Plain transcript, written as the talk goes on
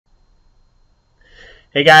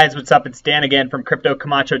Hey guys, what's up? It's Dan again from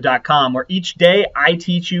CryptoCamacho.com, where each day I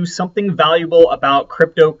teach you something valuable about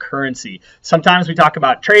cryptocurrency. Sometimes we talk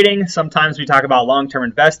about trading, sometimes we talk about long-term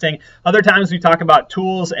investing, other times we talk about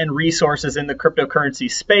tools and resources in the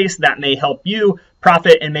cryptocurrency space that may help you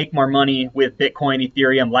profit and make more money with Bitcoin,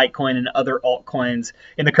 Ethereum, Litecoin, and other altcoins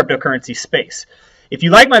in the cryptocurrency space. If you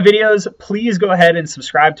like my videos, please go ahead and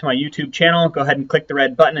subscribe to my YouTube channel. Go ahead and click the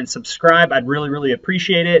red button and subscribe. I'd really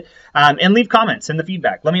appreciate it. And leave comments in the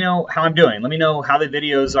feedback. Let me know how I'm doing. Let me know how the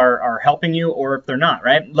videos are helping you or if they're not,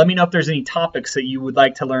 right? Let me know if there's any topics that you would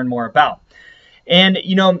like to learn more about. And,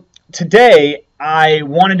 today I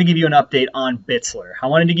wanted to give you an update on Bitsler. I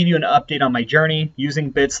wanted to give you an update on my journey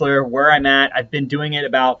using Bitsler, where I'm at. I've been doing it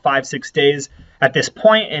about 5-6 days at this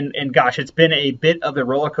point, and gosh, it's been a bit of a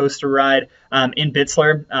roller coaster ride in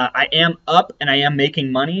Bitsler. I am up and I am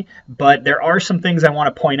making money, but there are some things I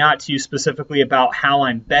want to point out to you specifically about how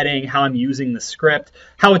I'm betting, how I'm using the script,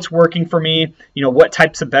 how it's working for me, what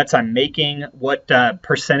types of bets I'm making, what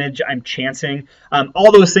percentage I'm chancing.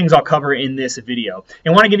 All those things I'll cover in this video.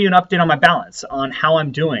 And I want to give you an update on my balance, on how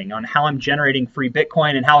I'm doing, on how I'm generating free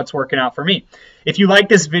Bitcoin and how it's working out for me. If you like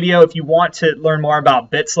this video, if you want to learn more about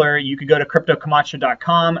Bitsler, you could go to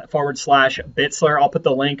CryptoCamacho.com/Bitsler. I'll put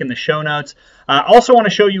the link in the show notes. I also want to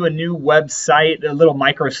show you a new website, a little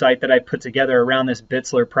microsite that I put together around this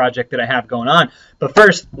Bitsler project that I have going on. But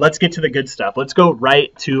first, let's get to the good stuff. Let's go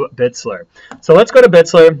right to Bitsler. So let's go to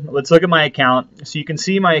Bitsler. Let's look at my account. So you can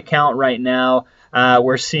see my account right now.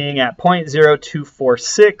 We're seeing at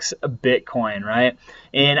 0.0246 Bitcoin, right?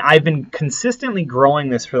 And I've been consistently growing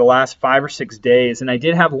this for the last 5 or 6 days. And I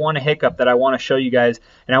did have one hiccup that I want to show you guys.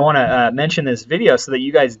 And I want to mention this video so that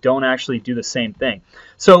you guys don't actually do the same thing.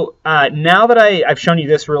 So now that I've shown you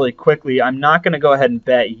this really quickly, I'm not going to go ahead and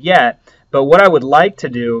bet yet. But what I would like to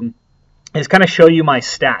do is kind of show you my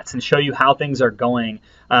stats and show you how things are going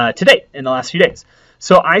to date in the last few days.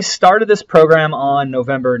 So I started this program on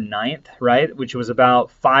November 9th, right, which was about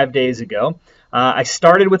 5 days ago. I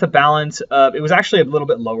started with a balance of, it was actually a little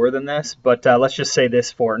bit lower than this, but let's just say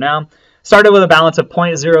this for now. Started with a balance of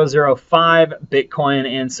 0.005 Bitcoin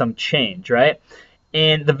and some change, right?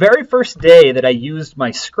 And the very first day that I used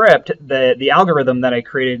my script, the algorithm that I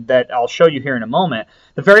created that I'll show you here in a moment,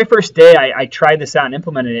 the very first day I tried this out and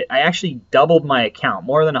implemented it, I actually doubled my account,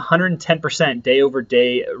 more than 110% day over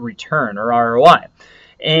day return or ROI.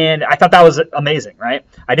 And I thought that was amazing, right?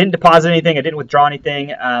 I didn't deposit anything. I didn't withdraw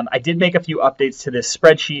anything. I did make a few updates to this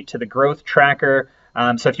spreadsheet, to the growth tracker.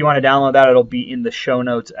 So if you want to download that, it'll be in the show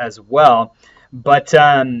notes as well. But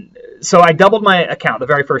so I doubled my account the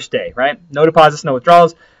very first day, right? No deposits, no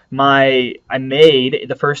withdrawals. I made,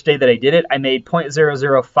 the first day that I did it, I made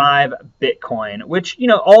 0.005 Bitcoin, which,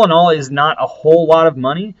 all in all is not a whole lot of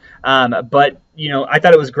money. But, I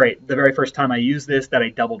thought it was great the very first time I used this that I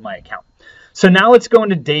doubled my account. So now let's go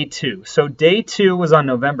into day 2. So day 2 was on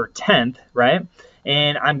November 10th, right?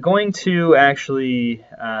 And I'm going to actually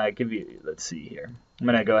give you, let's see here. I'm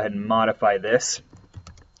going to go ahead and modify this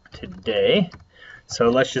today. So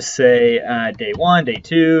let's just say day 1, day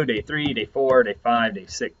 2, day 3, day 4, day 5, day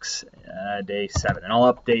 6, day 7. And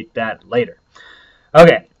I'll update that later.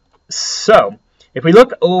 Okay, so if we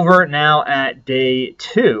look over now at day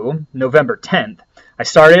 2, November 10th, I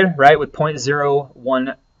started, right, with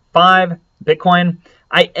 0.015 Bitcoin.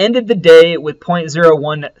 I ended the day with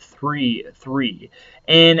 0.0133,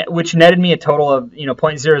 and which netted me a total of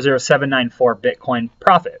 0.00794 Bitcoin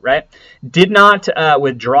profit, right? Did not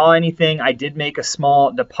withdraw anything. I did make a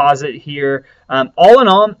small deposit here. All in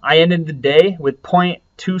all, I ended the day with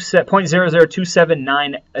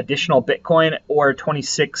 0.00279 additional Bitcoin, or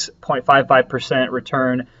 26.55%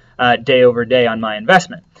 return day over day on my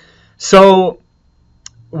investment. So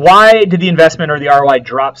why did the investment or the ROI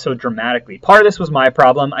drop so dramatically? Part of this was my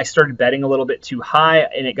problem. I started betting a little bit too high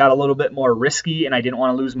and it got a little bit more risky and I didn't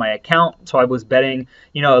want to lose my account. So I was betting,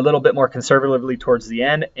 a little bit more conservatively towards the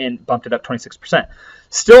end and bumped it up 26%.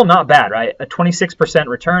 Still not bad, right? A 26%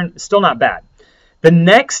 return, still not bad. The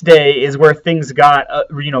next day is where things got,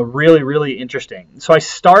 really interesting. So I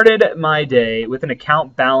started my day with an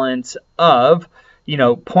account balance of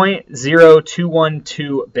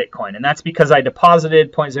 0.0212 Bitcoin. And that's because I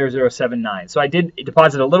deposited 0.0079. So I did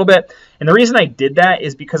deposit a little bit. And the reason I did that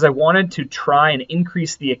is because I wanted to try and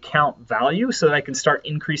increase the account value so that I can start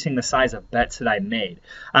increasing the size of bets that I made.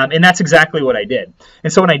 And that's exactly what I did.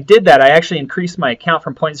 And so when I did that, I actually increased my account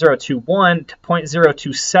from 0.021 to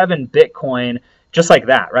 0.027 Bitcoin, just like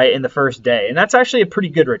that, right, in the first day. And that's actually a pretty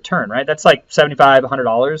good return, right? That's like $75,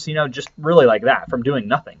 $100, just really like that from doing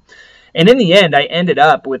nothing. And in the end, I ended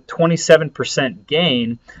up with 27%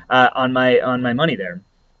 gain on my money there.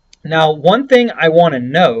 Now, one thing I want to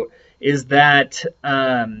note is that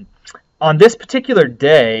on this particular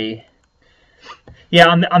day,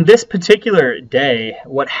 on this particular day,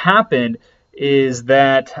 what happened is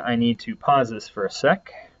that I need to pause this for a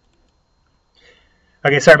sec.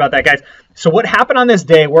 Okay, sorry about that, guys. So what happened on this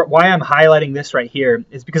day, why I'm highlighting this right here,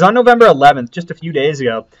 is because on November 11th, just a few days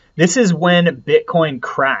ago, this is when Bitcoin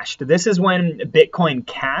crashed. This is when Bitcoin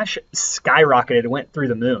Cash skyrocketed. It went through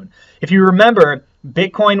the moon. If you remember,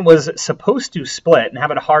 Bitcoin was supposed to split and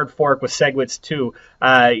have a hard fork with SegWit 2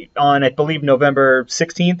 on, I believe, November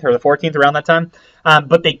 16th or the 14th, around that time.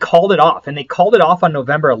 But they called it off, and they called it off on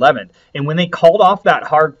November 11th. And when they called off that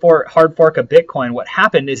hard fork of Bitcoin, what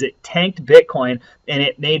happened is it tanked Bitcoin, and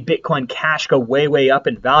it made Bitcoin Cash go way, way up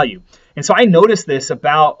in value. And so I noticed this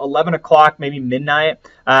about 11 o'clock, maybe midnight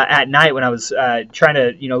at night when I was trying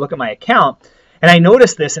to look at my account. And I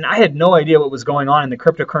noticed this, and I had no idea what was going on in the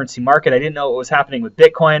cryptocurrency market. I didn't know what was happening with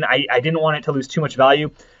Bitcoin. I didn't want it to lose too much value.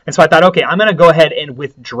 And so I thought, okay, I'm going to go ahead and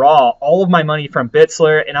withdraw all of my money from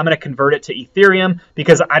Bitsler, and I'm going to convert it to Ethereum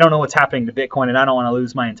because I don't know what's happening to Bitcoin, and I don't want to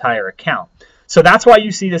lose my entire account. So that's why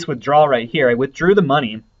you see this withdrawal right here. I withdrew the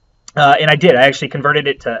money. And I did. I actually converted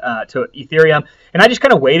it to Ethereum, and I just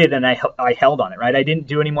kind of waited, and I held on it, right? I didn't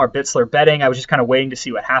do any more Bitsler betting. I was just kind of waiting to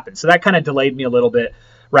see what happened. So that kind of delayed me a little bit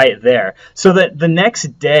right there. So that the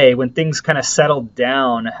next day, when things kind of settled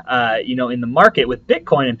down, in the market with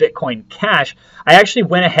Bitcoin and Bitcoin Cash, I actually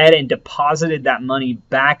went ahead and deposited that money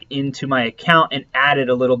back into my account and added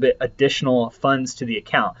a little bit additional funds to the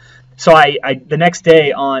account. So the next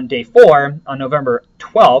day, on day 4, on November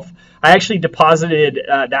 12th, I actually deposited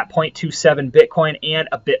that 0.27 Bitcoin and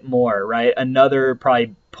a bit more, right? Another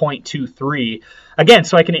probably 0.23, again,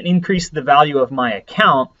 so I can increase the value of my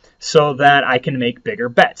account so that I can make bigger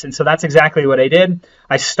bets. And so that's exactly what I did.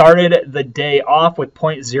 I started the day off with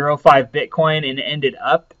 0.05 Bitcoin and ended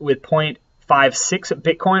up with 0.56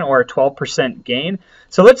 Bitcoin, or a 12% gain.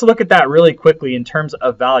 So let's look at that really quickly in terms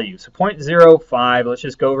of value. So 0.05, let's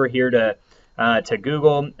just go over here to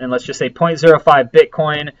Google, and let's just say 0.05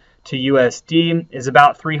 Bitcoin to USD is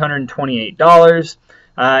about $328.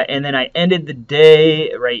 And then I ended the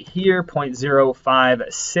day right here,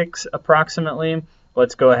 0.056 approximately.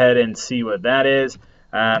 Let's go ahead and see what that is.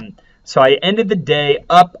 So I ended the day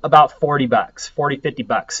up about $40,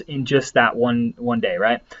 $50 in just that one day,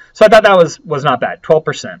 right? So I thought that was not bad,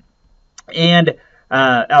 12%. And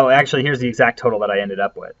actually, here's the exact total that I ended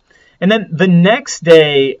up with. And then the next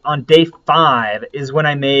day, on day 5, is when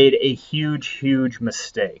I made a huge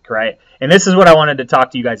mistake, right? And this is what I wanted to talk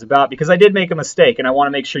to you guys about, because I did make a mistake, and I want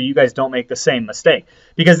to make sure you guys don't make the same mistake.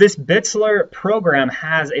 Because this Bitsler program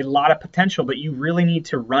has a lot of potential, but you really need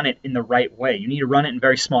to run it in the right way. You need to run it in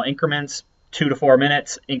very small increments, 2 to 4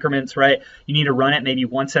 minutes increments, right? You need to run it maybe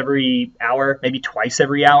once every hour, maybe twice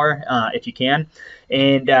every hour if you can.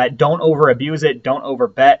 And don't over abuse it, don't over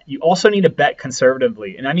bet. You also need to bet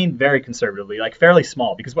conservatively, and I mean very conservatively, like fairly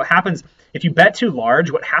small, because what happens if you bet too large,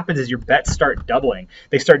 what happens is your bets start doubling.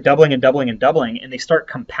 They start doubling and doubling and doubling, and they start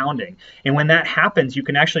compounding. And when that happens, you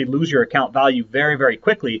can actually lose your account value very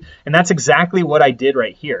quickly, and that's exactly what I did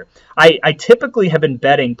right here. I typically have been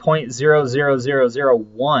betting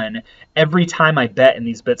 0.00001 every time I bet in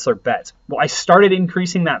these Bitsler bets. Well, I started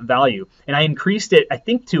increasing that value, and I increased it, I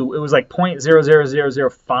think, it was like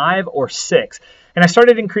 0.00005 or 6. And I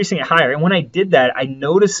started increasing it higher. And when I did that, I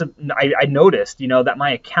noticed, that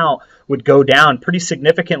my account would go down pretty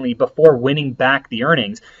significantly before winning back the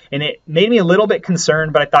earnings. And it made me a little bit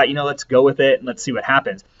concerned, but I thought, let's go with it and let's see what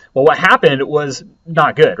happens. Well, what happened was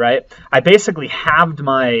not good, right? I basically halved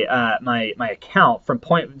my my account from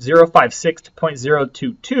 0.056 to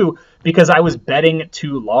 0.022 because I was betting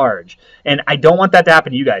too large. And I don't want that to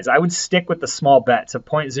happen to you guys. I would stick with the small bets of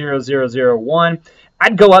 0.0001.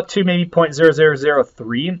 I'd go up to maybe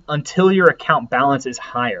 0.0003 until your account balance is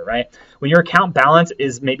higher, right? When your account balance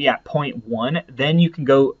is maybe at 0.1, then you can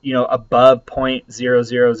go, above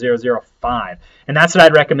 0.00005. And that's what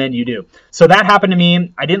I'd recommend you do. So that happened to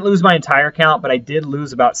me. I didn't lose my entire account, but I did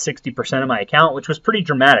lose about 60% of my account, which was pretty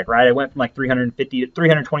dramatic, right? I went from like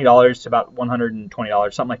 $320 to about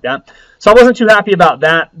 $120, something like that. So I wasn't too happy about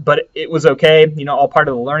that, but it was okay, all part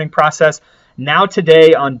of the learning process. Now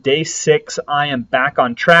today, on day 6, I am back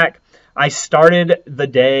on track. I started the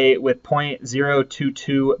day with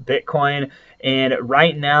 0.022 Bitcoin, and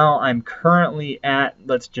right now I'm currently at,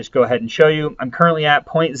 let's just go ahead and show you, I'm currently at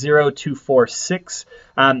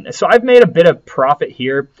 0.0246. So I've made a bit of profit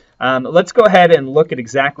here. Let's go ahead and look at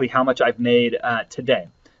exactly how much I've made today.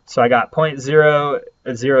 So I got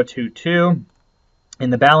 0.0022 in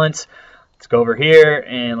the balance. Let's go over here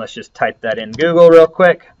and let's just type that in Google real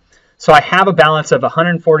quick. So I have a balance of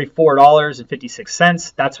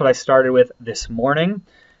 $144.56. That's what I started with this morning.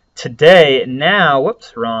 Today, now,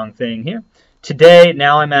 whoops, wrong thing here. Today,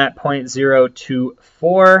 now I'm at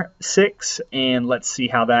 0.0246, and let's see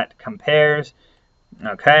how that compares.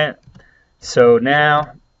 Okay, so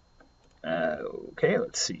now, okay,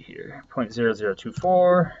 let's see here,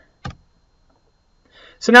 0.0024.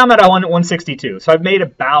 So now I'm at 162. So I've made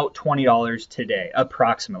about $20 today,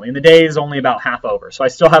 approximately. And the day is only about half over. So I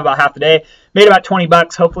still have about half the day. Made about 20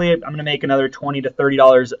 bucks. Hopefully I'm going to make another $20 to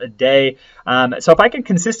 $30 a day. So if I can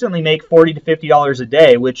consistently make $40 to $50 a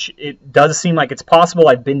day, which it does seem like it's possible,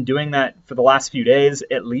 I've been doing that for the last few days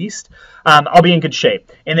at least, I'll be in good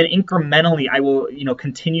shape. And then incrementally, I will,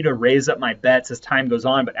 continue to raise up my bets as time goes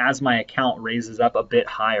on, but as my account raises up a bit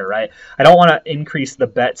higher, right? I don't want to increase the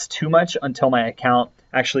bets too much until my account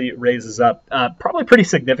actually raises up probably pretty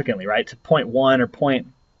significantly, right, to 0.1 or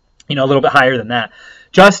a little bit higher than that,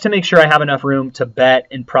 just to make sure I have enough room to bet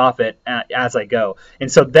and profit as I go.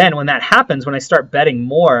 And so then when that happens, when I start betting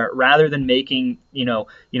more, rather than making, $40,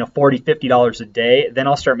 $50 a day, then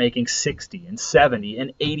I'll start making $60 and $70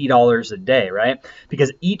 and $80 a day, right?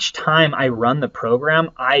 Because each time I run the program,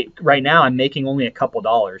 right now I'm making only a couple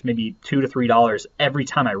dollars, maybe $2 to $3 every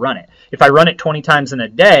time I run it. If I run it 20 times in a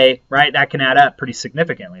day, right, that can add up pretty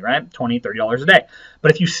significantly, right? $20, $30 a day.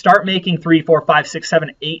 But if you start making $3, $4, $5,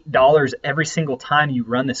 $6, $7, $8 every single time you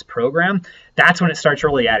run this program, that's when it starts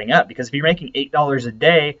really adding up. Because if you're making $8 a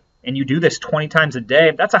day and you do this 20 times a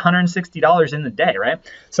day, that's $160 in the day, right?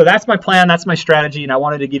 So that's my plan, that's my strategy, and I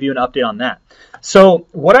wanted to give you an update on that. So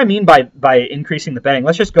what I mean by increasing the betting,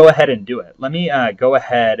 let's just go ahead and do it. Let me go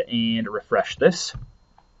ahead and refresh this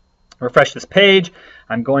page.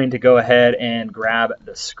 I'm going to go ahead and grab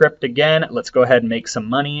the script again. Let's go ahead and make some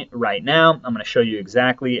money right now. I'm going to show you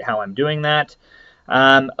exactly how I'm doing that.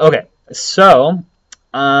 Okay, so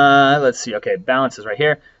let's see. Okay, balance is right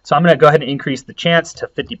here. So I'm going to go ahead and increase the chance to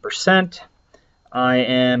 50%. I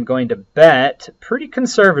am going to bet pretty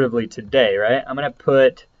conservatively today, right? I'm going to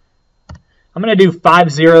do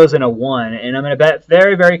 5 zeros and a 1, and I'm going to bet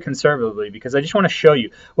very, very conservatively because I just want to show you.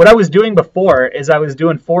 What I was doing before is I was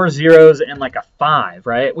doing 4 zeros and like a 5,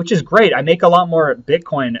 right? Which is great. I make a lot more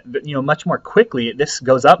Bitcoin, much more quickly. This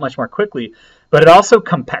goes up much more quickly, but it also,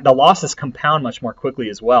 the losses compound much more quickly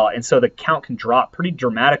as well. And so the count can drop pretty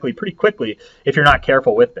dramatically, pretty quickly if you're not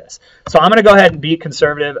careful with this. So I'm going to go ahead and be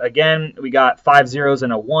conservative. Again, we got 5 zeros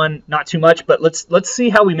and a 1, not too much, but let's see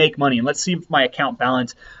how we make money, and let's see if my account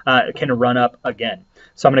balance can run up again.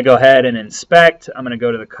 So I'm going to go ahead and inspect. I'm going to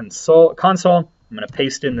go to the console. I'm going to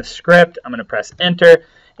paste in the script. I'm going to press enter.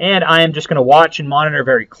 And I am just going to watch and monitor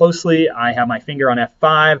very closely. I have my finger on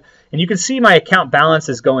F5, and you can see my account balance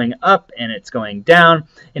is going up and it's going down.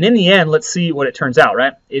 And in the end, let's see what it turns out,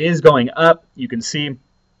 right? It is going up, you can see.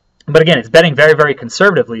 But again, it's betting very, very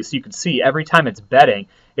conservatively. So you can see every time it's betting,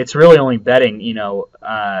 it's really only betting,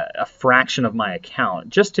 a fraction of my account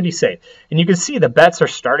just to be safe. And you can see the bets are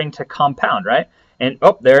starting to compound, right? And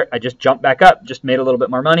oh, there, I just jumped back up, just made a little bit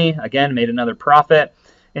more money. Again, made another profit.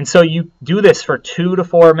 And so you do this for 2 to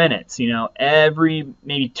 4 minutes, every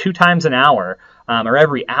maybe 2 times an hour or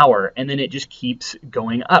every hour, and then it just keeps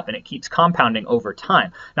going up and it keeps compounding over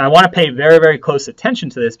time. Now I want to pay very, very close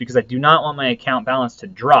attention to this because I do not want my account balance to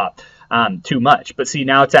drop too much. But see,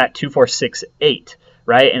 now it's at 2468,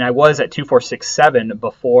 right? And I was at 2467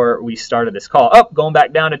 before we started this call. Oh, going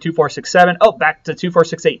back down to 2467. Oh, back to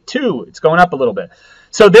 24682. It's going up a little bit.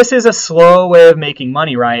 So this is a slow way of making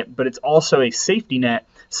money, right? But it's also a safety net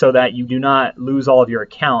so that you do not lose all of your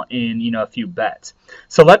account in a few bets.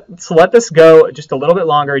 So let this go just a little bit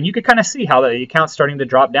longer, and you can kind of see how the account's starting to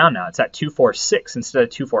drop down now. It's at 246 instead of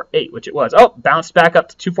 248, which it was. Oh, bounced back up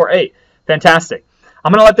to 248. Fantastic.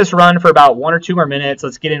 I'm going to let this run for about 1 or 2 more minutes.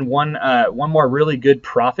 Let's get in one more really good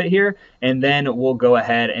profit here, and then we'll go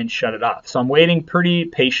ahead and shut it off. So I'm waiting pretty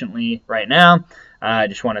patiently right now. I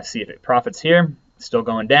just want to see if it profits here. It's still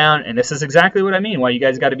going down, and this is exactly what I mean, why you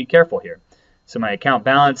guys got to be careful here. So my account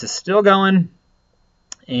balance is still going,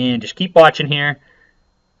 and just keep watching here.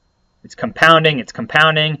 It's compounding,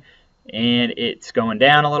 and it's going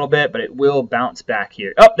down a little bit, but it will bounce back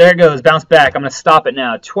here. Oh, there it goes, bounce back. I'm going to stop it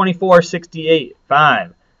now,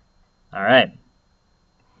 24.68.5. All right.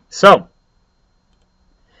 So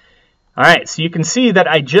you can see that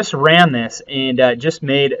I just ran this and just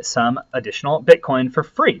made some additional Bitcoin for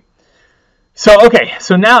free. So, okay,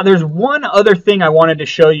 so now there's one other thing I wanted to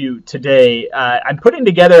show you today. I'm putting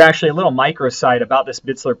together actually a little microsite about this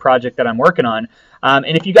Bitsler project that I'm working on.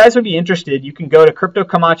 And if you guys would be interested, you can go to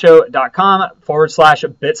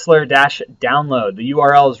cryptocamacho.com/Bitsler-download. The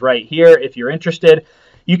URL is right here if you're interested.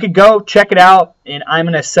 you could go check it out, and I'm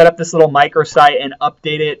going to set up this little microsite and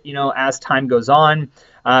update it, as time goes on.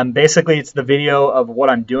 Basically, it's the video of what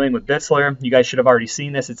I'm doing with Bitsler. You guys should have already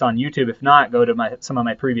seen this. It's on YouTube. If not, go to some of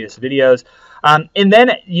my previous videos. And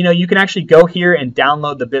then, you can actually go here and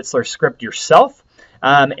download the Bitsler script yourself.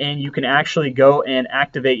 And you can actually go and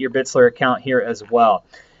activate your Bitsler account here as well.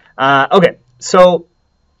 Okay, so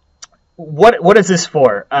what is this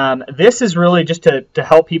for? This is really just to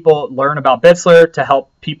help people learn about Bitsler, to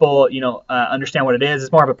help people, understand what it is.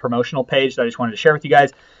 It's more of a promotional page that I just wanted to share with you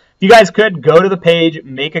guys. If you guys could go to the page,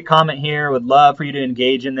 make a comment here. Would love for you to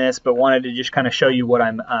engage in this, but wanted to just kind of show you what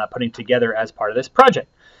I'm putting together as part of this project.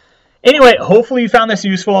 Anyway, hopefully you found this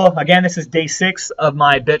useful. Again, this is day 6 of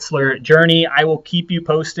my Bitsler journey. I will keep you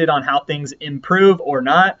posted on how things improve or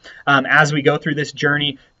not as we go through this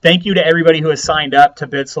journey. Thank you to everybody who has signed up to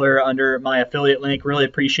Bitsler under my affiliate link. Really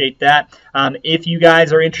appreciate that. If you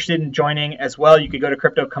guys are interested in joining as well, you could go to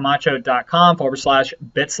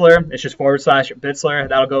cryptocamacho.com/Bitsler. It's just /Bitsler.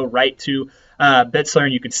 That'll go right to Bitsler,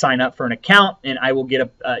 and you could sign up for an account, and I will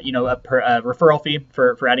get a referral fee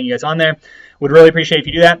for adding you guys on there. Would really appreciate if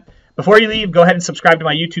you do that. Before you leave, go ahead and subscribe to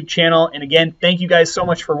my YouTube channel. And again, thank you guys so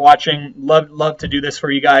much for watching. Love to do this for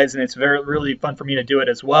you guys, and it's really fun for me to do it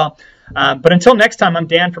as well. But until next time, I'm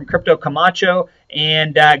Dan from Crypto Camacho,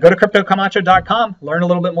 and go to cryptocamacho.com, learn a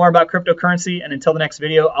little bit more about cryptocurrency. And until the next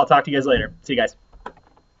video, I'll talk to you guys later. See you guys.